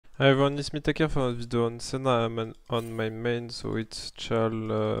Hi everyone, it's me Takyre for a video on Senna. I'm on my main, so it's Chall,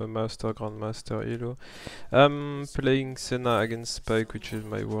 Master, Grandmaster, Elo. I'm playing Senna against Pyke, which is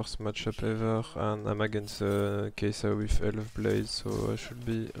my worst matchup ever, and I'm against Takyre with 11 blades, so I should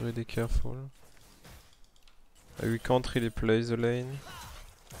be really careful. We can't really play the lane.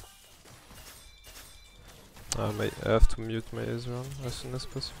 I have to mute my Ezreal as soon as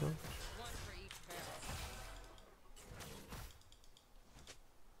possible.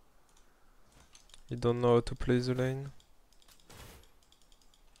 You don't know how to play the lane.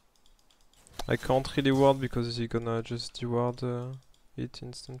 I can't really ward because he's gonna just deward it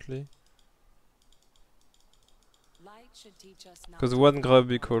instantly. Because one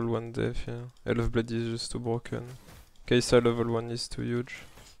grab equal one death, yeah. Elf Blade is just too broken. Takyre level 1 is too huge.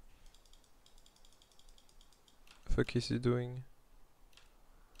 Fuck is he doing?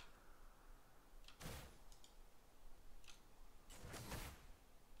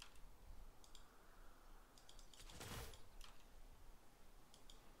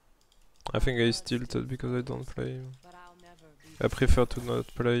 I think I tilted because I don't play him. I prefer to not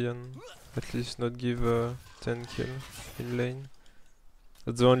play and at least not give 10 kill in lane.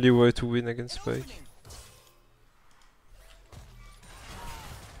 That's the only way to win against Pyke.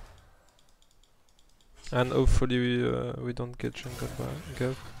 And hopefully we don't get chunk of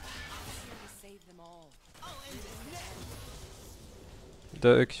gap.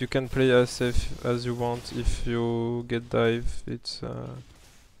 You can play as safe as you want. If you get dive, it's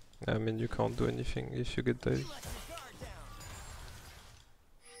I mean, you can't do anything if you get dive.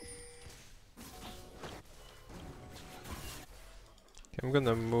 Okay, I'm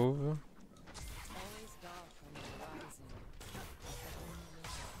gonna move.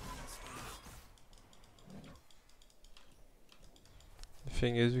 The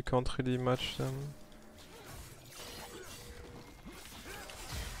thing is, we can't really match them.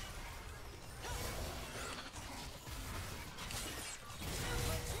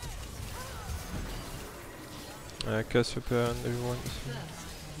 Cassiopeia and everyone is here.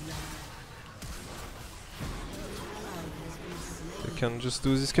 They can just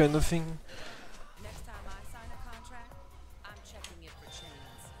do this kind of thing.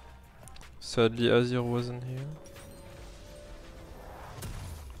 Sadly, Azir wasn't here.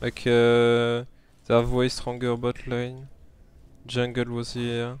 Like, they have way stronger bot lane. Jungle was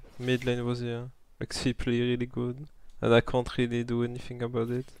here. Mid lane was here. Like, they play really good. And I can't really do anything about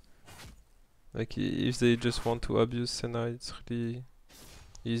it. Like, if they just want to abuse Senna, it's really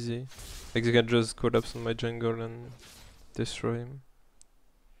easy. Like, they can just collapse on my jungle and destroy him.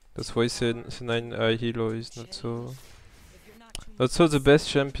 That's why Senna in high elo is not so the best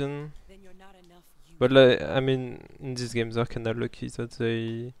champion. But like, I mean, in these games they're kinda lucky that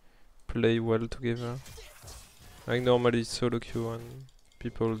they play well together. Like normally it's solo queue and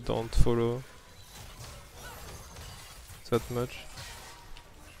people don't follow that much.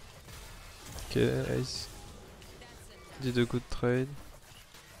 Okay, Ace did a good trade.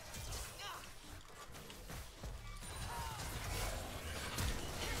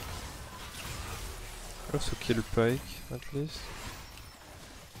 Also kill Pyke at least.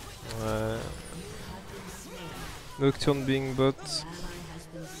 Nocturne being bot.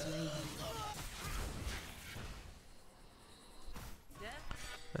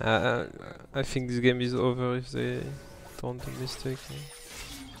 I think this game is over if they don't do mistake.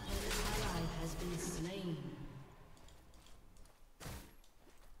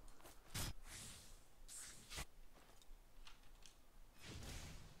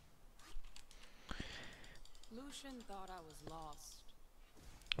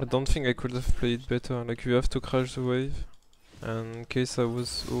 I don't think I could have played better. Like, you have to crash the wave, and in case I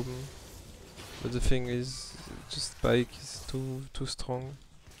was open. But the thing is, just Pyke is too strong.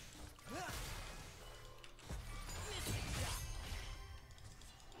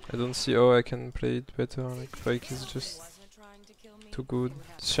 I don't see how I can play it better. Like, Pyke is just too good.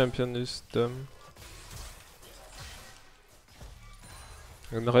 This champion is dumb.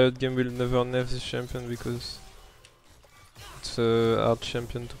 And Riot Game will never nerf this champion because it's a hard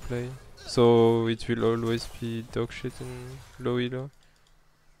champion to play. So it will always be dog shit in low elo.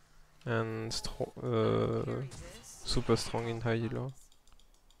 And super strong in high elo.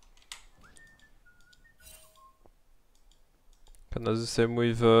 Kinda the same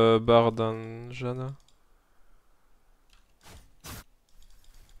with Bard and Janna.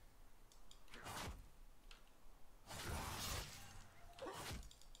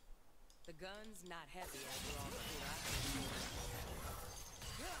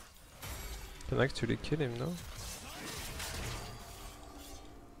 Can actually kill him, no?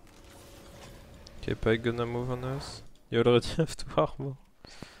 Okay, Pyke gonna move on us. You already have 2 armor.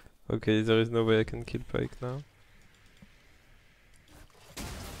 Okay, there is no way I can kill Pyke now.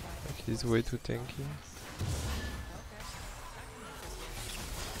 Like, he's way too tanky.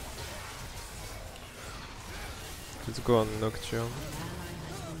 Let's go on Nocturne.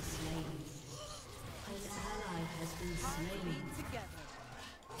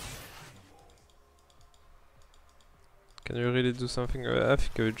 Can you really do something? I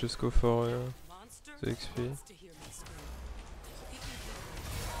think I would just go for the XP.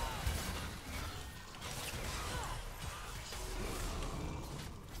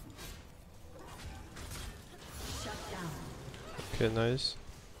 Okay, nice.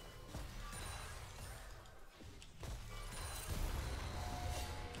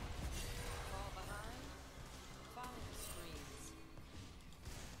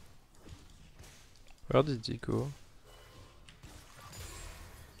 Where did he go?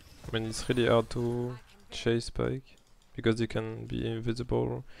 I mean, it's really hard to chase Pyke because he can be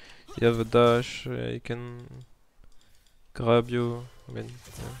invisible. You have a dash, he can grab you. I mean,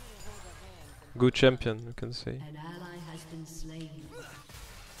 yeah. Good champion, you can say. An ally has been slain.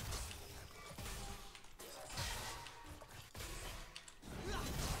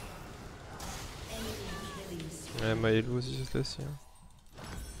 Yeah, my heal was useless here.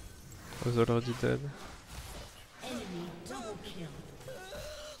 I was already dead. Enemy double kill.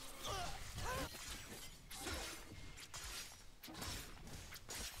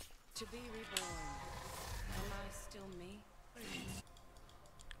 To be reborn. Am I still me?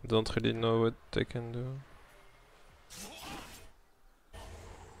 Don't really know what I can do.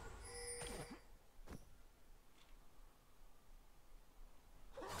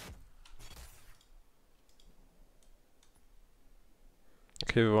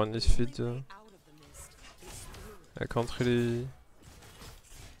 Okay, everyone is feed. I can't really.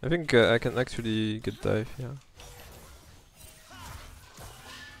 I think I can actually get dive here.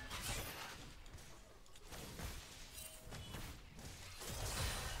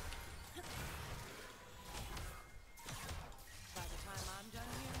 By the time I'm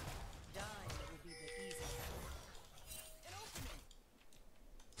done here, dying will be the easy.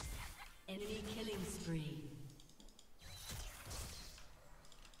 Enemy killing spree.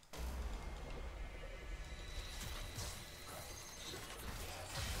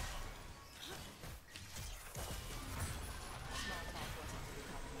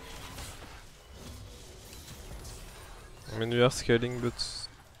 I mean, we are scaling, but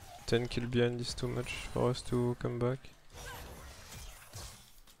 10 kill behind is too much for us to come back.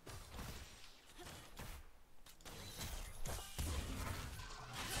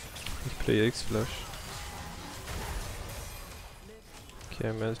 We play X flash. Okay,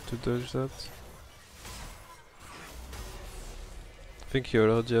 I managed to dodge that. I think he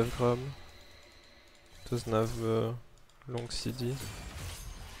already have grab. Doesn't have long CD.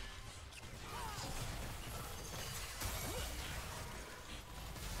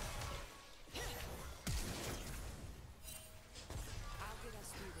 I'll get us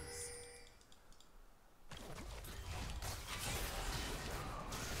through this.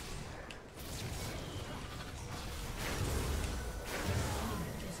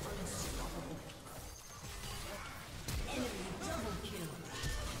 Enemy double kill.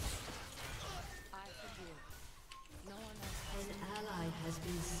 I forgive. No one else. An ally has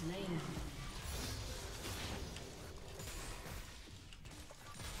been slain.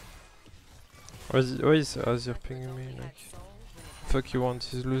 Why is Azir pinging me? Like, fuck you want?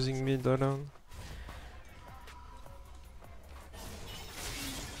 He's losing mid alone.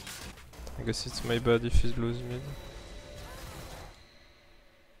 I guess it's my bad if he's losing mid.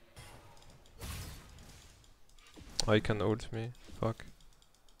 Oh, he can ult me. Fuck.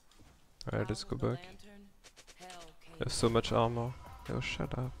 Alright, let's go back. I have so much armor. Oh,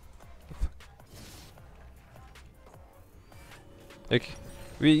 shut up. The fuck? Like,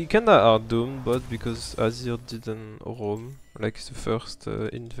 we kinda are doomed, but because Azir didn't roam, like the first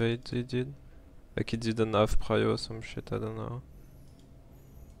invade he did. Like he didn't have prio or some shit, I don't know.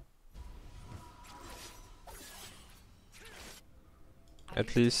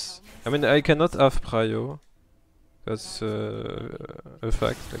 At least, I mean, I cannot have prio. That's a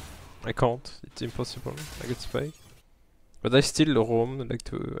fact, like, I can't, it's impossible, I get Pyke. But I still roam, like,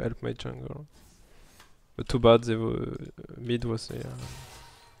 to help my jungle. But too bad they were, mid was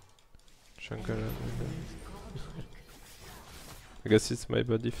jungle. I guess it's my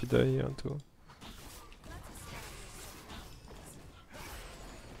bad if he die here too.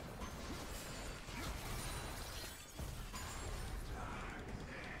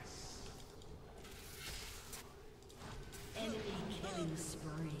 Enemy killing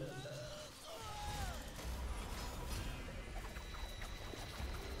spree.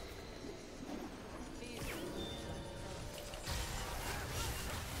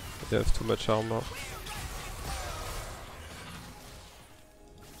 You have too much armor.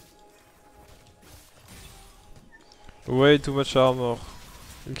 Way too much armor.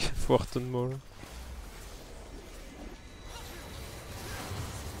 You can Forten more. An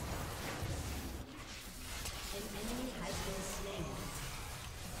enemy has been slain.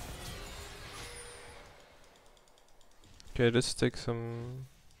 Okay, let's take some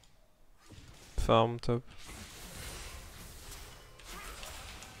farm top.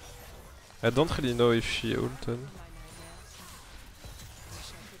 I don't really know if she ulted.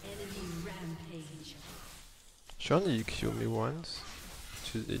 Enemy rampage. She only EQ me once.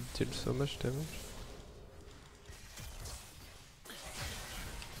 It deals so much damage.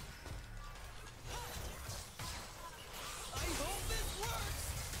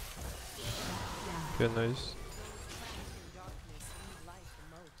 Okay, nice.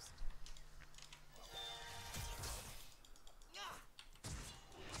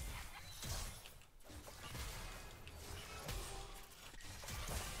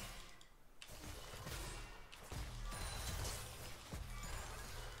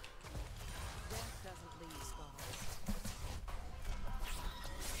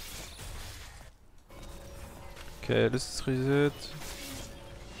 Okay, let's reset.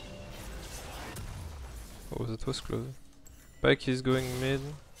 Oh, that was close. Pyke is going mid.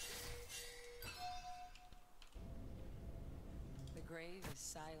 The grave is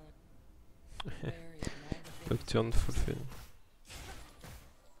silent. Wary of all the Nocturne full fin.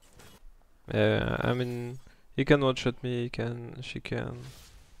 Yeah, I mean, he can one shot me, he can, she can,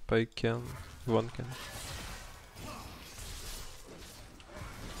 Pyke can, one can.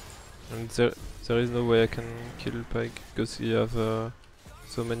 And there is no way I can kill Pyke because he have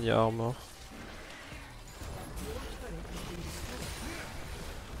so many armor.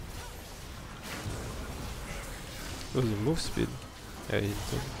 Oh, the move speed. Yeah, he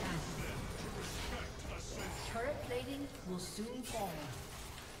did. Turret plating will soon fall.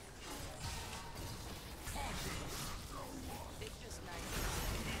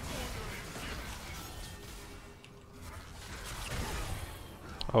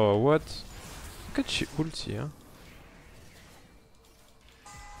 Oh, what? Look at she ulti, huh?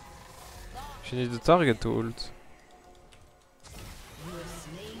 She needs a target to ult. You have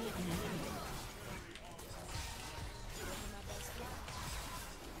slain an enemy.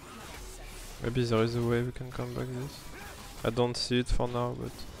 Maybe there is a way we can come back this. I don't see it for now,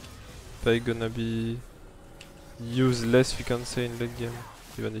 but Pyke gonna be useless, we can say, in late game.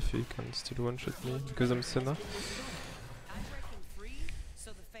 Even if he can still one-shot me, because I'm Senna. I'm breaking free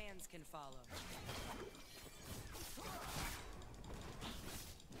so the fans can follow.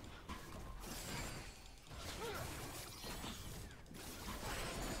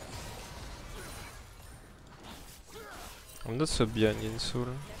 I'm not so behind in soul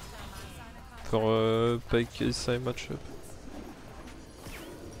for Pyke side matchup.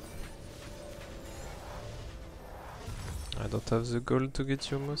 I don't have the gold to get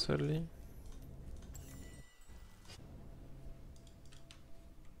Yomo, sadly.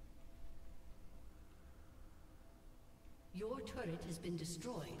 Your turret has been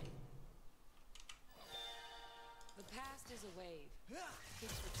destroyed. The past is a wave.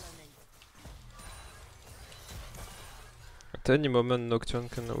 Keeps returning. At any moment Nocturne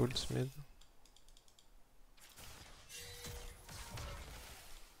can ult mid.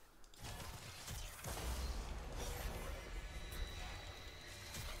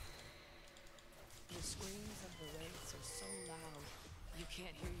 The screams of the wraiths are so loud, you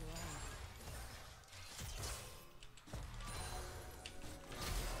can't hear your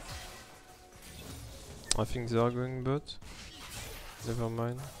own. I think they are going bot. Never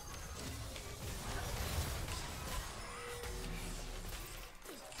mind.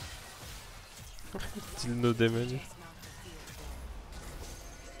 Still no damage. An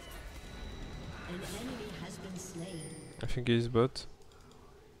enemy has been slain. I think he's bot.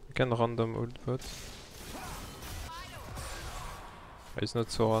 I can random ult bot. It's not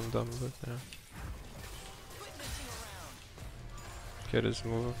so random, but yeah. Okay, let's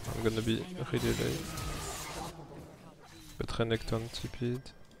move. I'm gonna be really late. But Renekton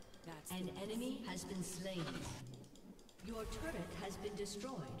TP'd. An enemy has been slain. Your turret has been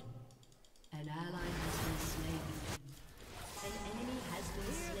destroyed. An ally has been slain. An enemy has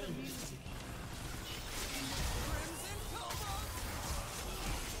been slain.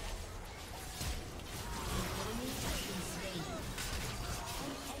 An enemy has been slain.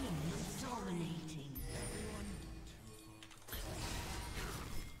 An enemy dominating.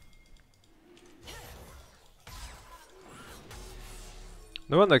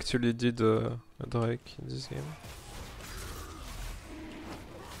 No one actually did a Drake in this game.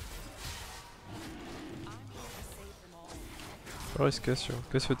 Where is Cassio?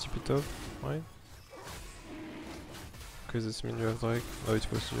 Cassio TP top, right? Okay, this means you have Drake. No,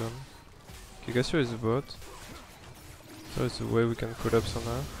 it was John. Okay, Cassio is a bot. So it's a way we can collapse on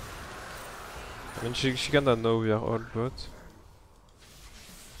her. I mean, she kinda know we are all bot.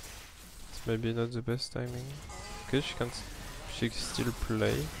 It's maybe not the best timing. Okay, she can still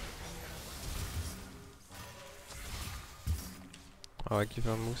play. Oh, I give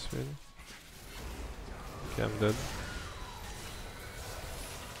her move speed. Okay, I'm dead.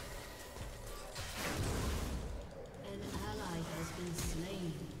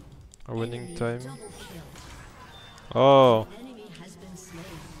 A winning time. Oh!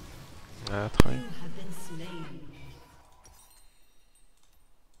 Ah, try.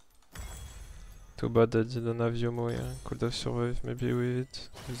 Too bad I didn't have Yomo here. Could have survived maybe with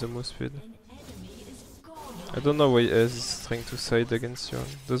the move speed. I don't know why Ez is trying to side against Yon.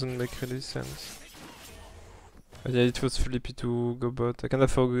 Doesn't make really sense. But yeah, it was flippy to go bot. I kinda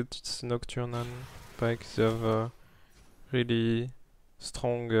forgot it's Nocturne and Pyke. They have really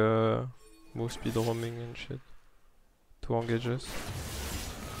strong move speed roaming and shit to engage us.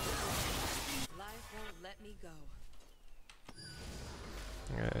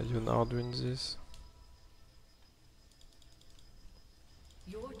 Yeah, you hard win this.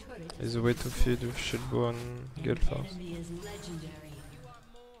 There's a way to feed with Shilbo and Gelfars.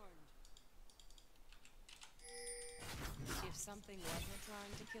 If something wasn't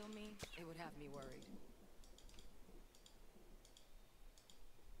trying to kill me, it would have me worried.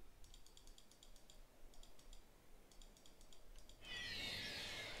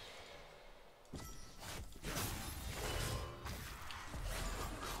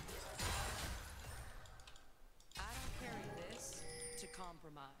 I don't carry this to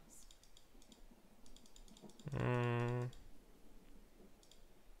compromise.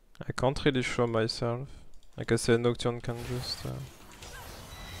 I can't really show myself. Like I said, Nocturne can just...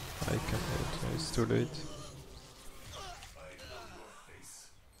 I can't, it's too late.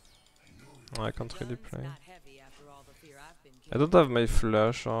 I can't really play. I don't have my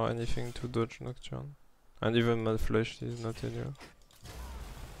flash or anything to dodge Nocturne. And even my flash is not anywhere.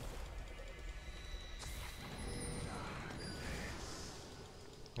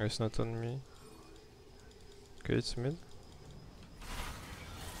 It's not on me. Okay, it's mid.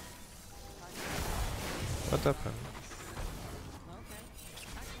 What happened?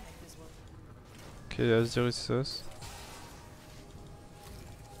 Okay, Azir is sus.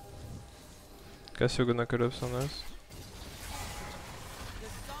 Cassio gonna collapse on us.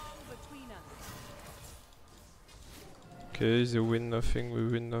 Okay, they win nothing, we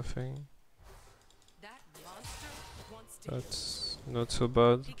win nothing. That's not so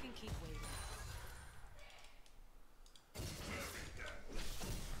bad.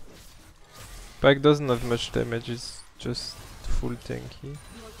 Pyke doesn't have much damage, it's just full tanky.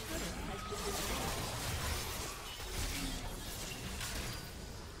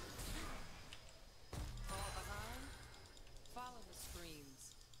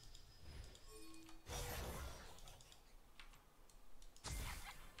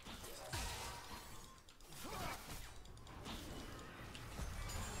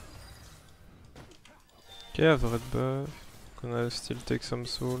 Okay, I have red buff. Gonna still take some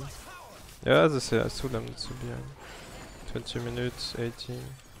soul. Yeah, they say soul, I'm not so behind. 20 minutes, 18.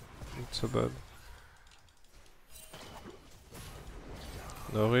 Not so bad.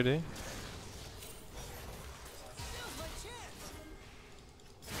 No, really?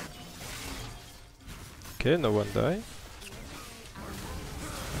 Okay, no one died.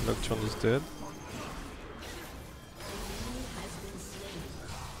 Nocturne is dead.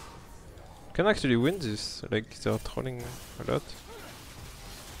 Can actually win this, like they're trolling a lot.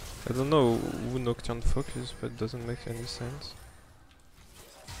 I don't know who Nocturne focus, but it doesn't make any sense.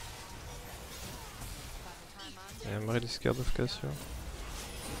 Yeah, I'm really scared of Cassio.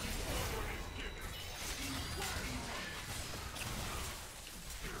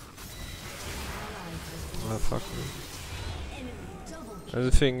 Ah, fuck me. And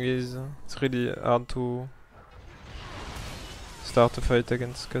the thing is, it's really hard to start a fight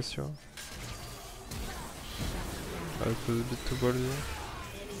against Cassio. It was a bit too ballsy.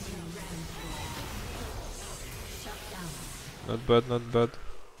 Not bad, not bad.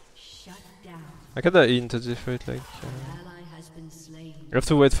 I kinda hint at the fight, like... you have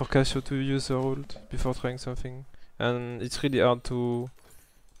to wait for Cassio to use her ult before trying something. And it's really hard to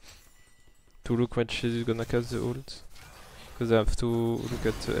look when she's gonna cast the ult. Because I have to look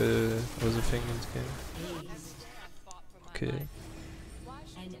at other things in the game. Okay.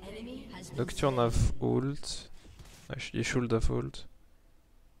 Nocturne have ult. Actually, should have ult.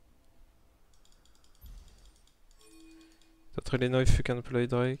 Don't really know if you can play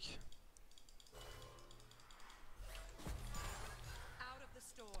Drake. Out of the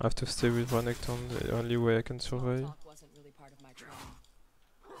store. I have to stay with Renekton, the only way I can survive. Talk wasn't really part of my training.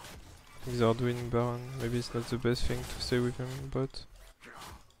 These are doing Baron. Maybe it's not the best thing to stay with him, but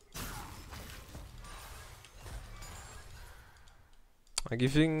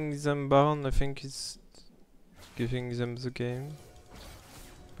giving them Baron, I think, is giving them the game.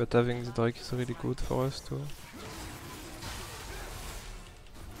 But having the Drake is really good for us too.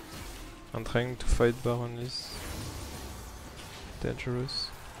 And trying to fight Baron is dangerous.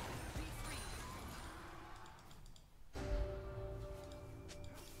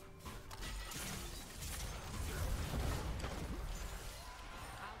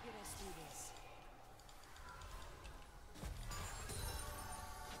 I'll get us through this.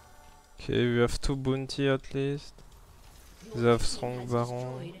 Okay, we have 2 bounty at least. They have strong Baron.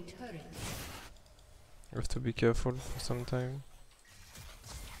 Destroyed a turret. You have to be careful for some time.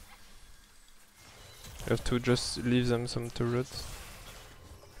 You have to just leave them some turrets.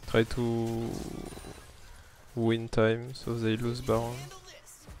 Try to win time so they lose Baron.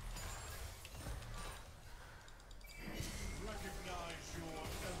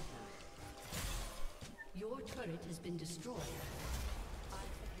 Your turret has been destroyed.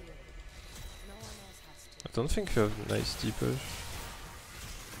 No one else has to. I don't think you have nice deeper.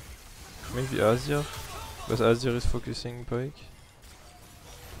 Maybe Azir, but Azir is focusing Pyke.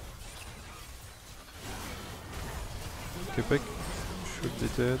 Okay, Pyke should be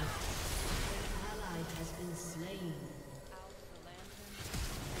dead. An ally has been slain. Out the lantern.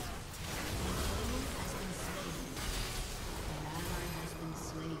 An enemy has been slain. An ally has been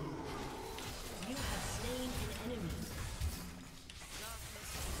slain. You have slain an enemy.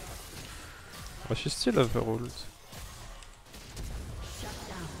 Oh, she still have her ult. Shut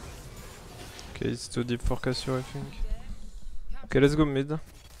down. Okay, it's too deep for Cassio, I think. Okay, let's go mid.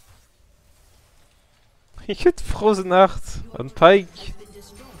 He get frozen heart on Pyke. Has been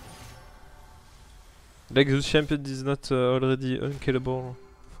destroyed. Like the champion is not already unkillable.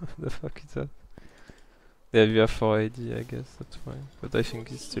 The fuck is that? Yeah, we have 4 AD, I guess, that's fine. But I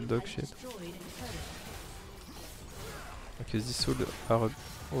think it's still dog shit. Destroyed a turret. Okay, this would are.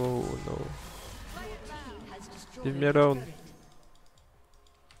 Oh no. Team has destroyed Leave me a alone. turret.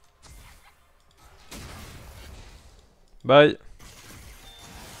 Bye!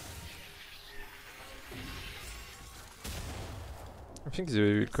 I think they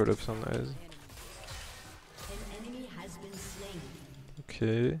will collapse on eyes. An enemy has been slain.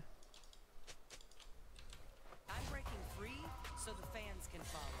 Okay. I'm breaking free so the fans can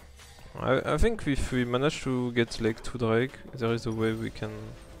follow. I think if we manage to get like 2 Drake, there is a way we can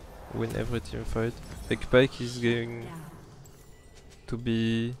win every team fight. Like Pyke is going Down. to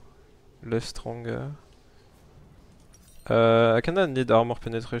be less stronger. I kinda need armor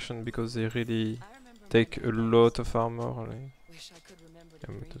penetration because they really I remember take my a days. lot of armor. Like, Wish I could remember the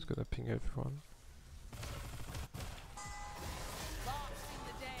I'm dream. just gonna ping everyone. Lost in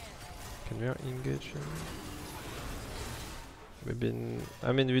the dance. Can we engage him? Maybe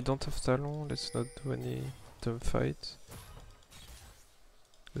I mean we don't have Talon, let's not do any dumb fight.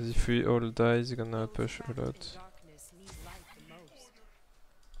 Because if we all die, he's gonna push a lot. Darkness need light the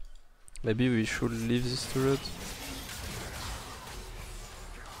most. Maybe we should leave this turret.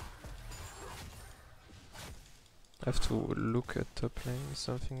 I have to look at top lane if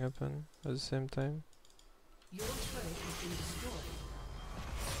something happen at the same time. Your turret has been destroyed.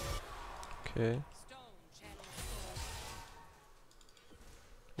 Okay. Stone channel.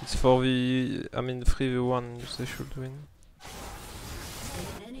 It's 4v, I mean 3v1, they should win.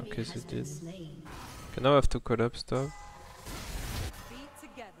 An enemy Okay, has they been did. slain. Okay, now I have to collapse top Be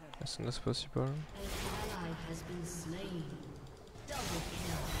together. as soon as possible. An ally has been slain. Double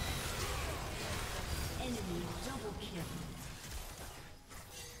kill. Enemy double kill.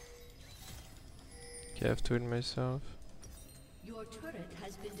 Okay, I have to heal myself. Your turret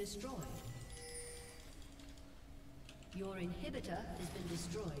has been destroyed. Your inhibitor has been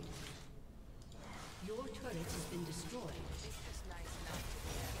destroyed. Your turret has been destroyed. It's just nice not to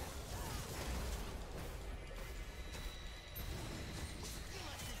be at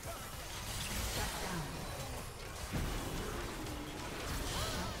Shut down. Shut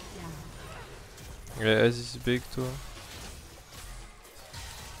down. Yeah, as is big too.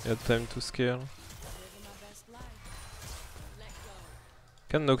 You had time to scale. living my best life. Let go.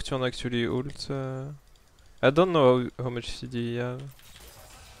 Can Nocturne actually ult? I don't know how much CD he have.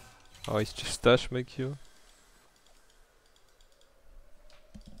 Oh, it's just dash make you.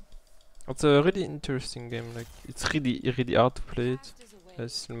 It's a really interesting game. Like it's really hard to play it. Past is away. I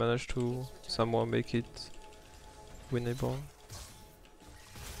still managed to somehow make it winnable.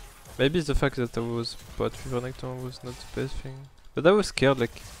 Maybe it's the fact that I was bot with Renekton was not the best thing. But I was scared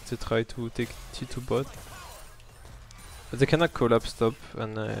like to try to take T2 bot. But they cannot collapse top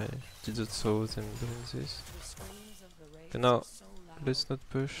and I didn't saw them doing this. And now let's not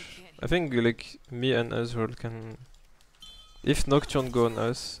push. I think like me and Azrael can, if Nocturne go on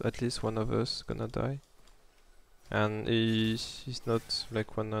us, at least one of us gonna die. And he's not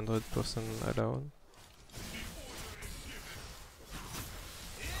like 100% allowed.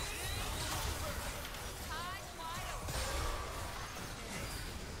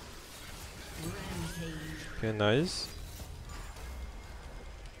 Okay, nice.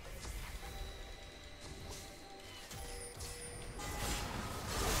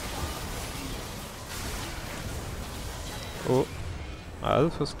 Oh,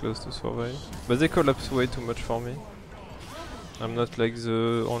 that was close to survive. But they collapse way too much for me. I'm not like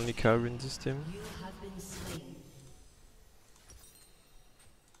the only carry in this team.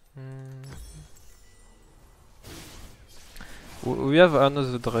 We have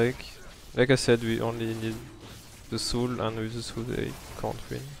another Drake. Like I said, we only need the soul, and with the soul they can't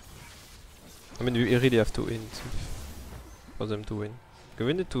win. I mean, we really have to win for them to win. Okay,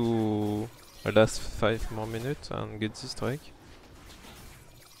 we need to last 5 more minutes and get this Drake.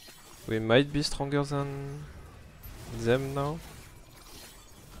 We might be stronger than them now.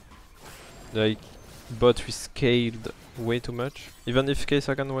 Like, but we scaled way too much. Even if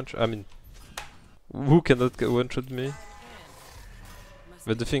Kesa can one shot, I mean, who cannot one shot me?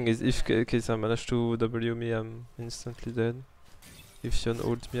 But the thing is, if Kesa managed to W me, I'm instantly dead. If Sion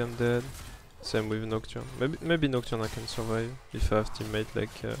ult me, I'm dead. Same with Nocturne. Maybe Nocturne I can survive if I have teammate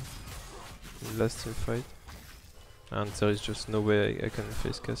like in last team fight. And there is just no way I can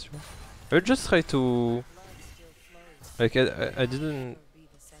face Cassio. I will just try to, like I didn't,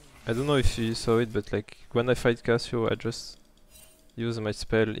 I don't know if you saw it, but like when I fight Cassio, I just use my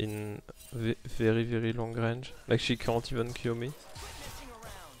spell in very long range. Like she can't even kill me.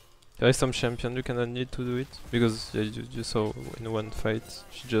 There is some champion you cannot need to do it, because yeah, you saw in one fight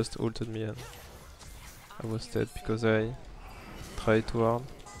she just ulted me and I was dead because I tried too hard.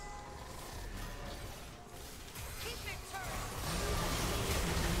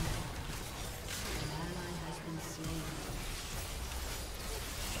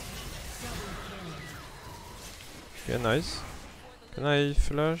 Okay, nice. Can I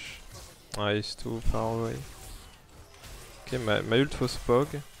flash? Ah, he's too far away. Okay, my ult was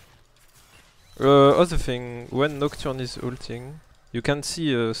Pog. Other thing, when Nocturne is ulting, you can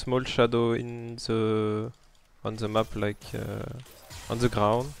see a small shadow in the on the map, like on the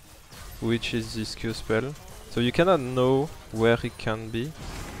ground, which is this Q spell. So you cannot know where it can be.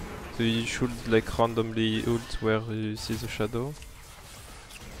 So you should like randomly ult where you see the shadow.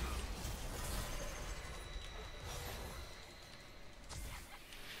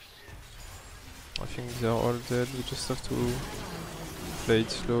 I think they are all dead. We just have to play it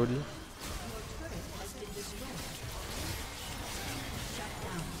slowly.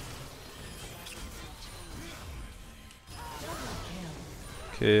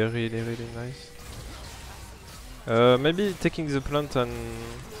 Okay, really nice. Maybe taking the plant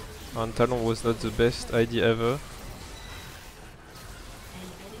on Talon was not the best idea ever.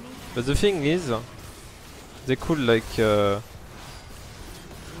 But the thing is, they could like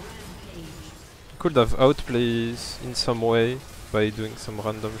could have outplayed in some way by doing some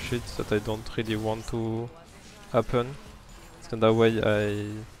random shit that I don't really want to happen. That's kinda why I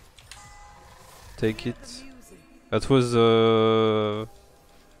take it. That was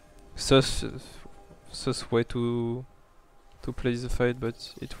sus way to play the fight,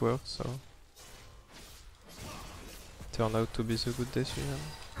 but it worked, so turned out to be the good decision.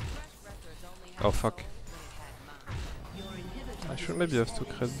 Oh fuck. I should maybe have to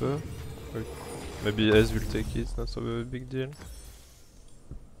create buff. Wait. Maybe Ez will take it, not so a big deal.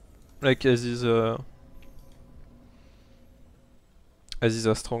 Like Ez is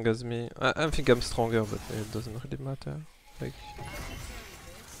as strong as me. I think I'm stronger, but it doesn't really matter. Like,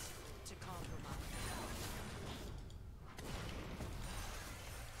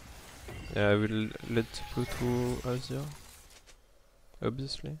 yeah, I will let Blue to Asia.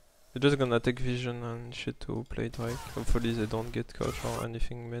 Obviously. They're just gonna take vision and shit to play Drake. Hopefully they don't get caught or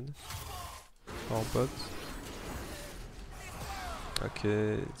anything mid. Or bot.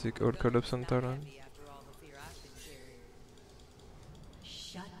 Okay, they all collapse on Talon.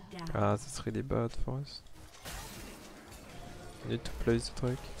 Ah, that's really bad for us. Need to play the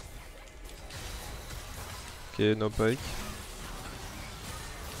Drake. Okay, no Pyke.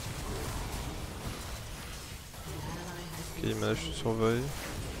 Okay, he managed to survive.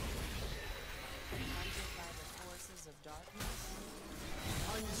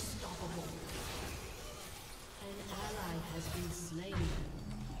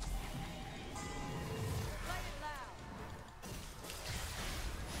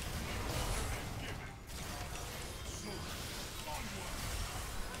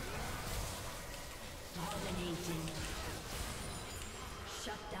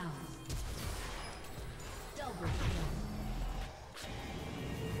 Shut down. Double kill.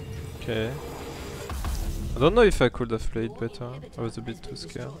 Okay. I don't know if I could have played better. I was a bit too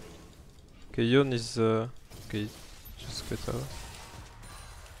scared. Okay, Yon is okay, just get out.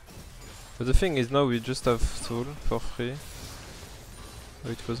 But the thing is now we just have soul for free.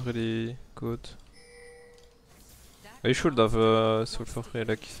 So it was really good. I should have soul for free,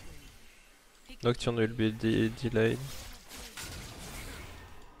 like Nocturne will be delayed.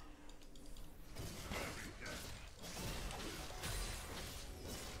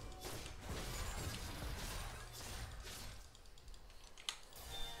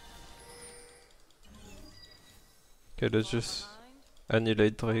 Okay, let's just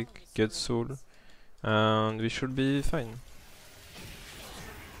annihilate Drake, get soul, and we should be fine.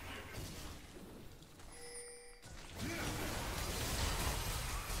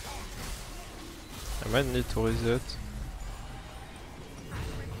 I might need to reset.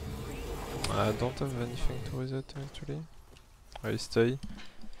 I don't have anything to reset actually. I stay.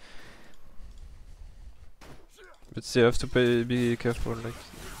 But still, I have to be careful, like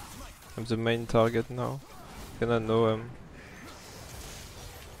I'm the main target now. And I know okay,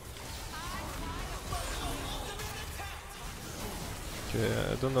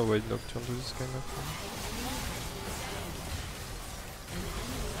 I don't know why Nocturne does this kind of thing.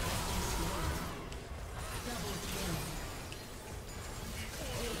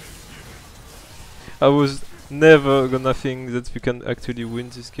 I was never gonna think that we can actually win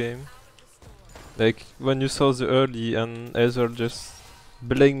this game. Like when you saw the early and Ezreal just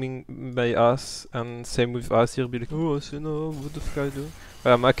blaming my ass, and same with us here, be like, oh Senna, what the fuck I do?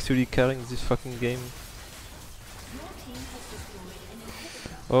 But I'm actually carrying this fucking game.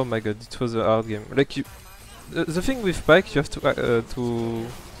 Oh my god, it was a hard game. Like you, the thing with Pyke, you have to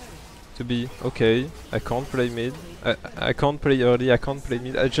be okay. I can't play mid. I can't play early. I can't play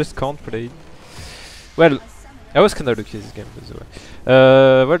mid. I just can't play. Well, I was kinda lucky this game, by the way.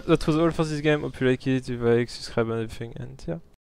 Well, that was all for this game. Hope you like it. If you like, subscribe and everything, and yeah.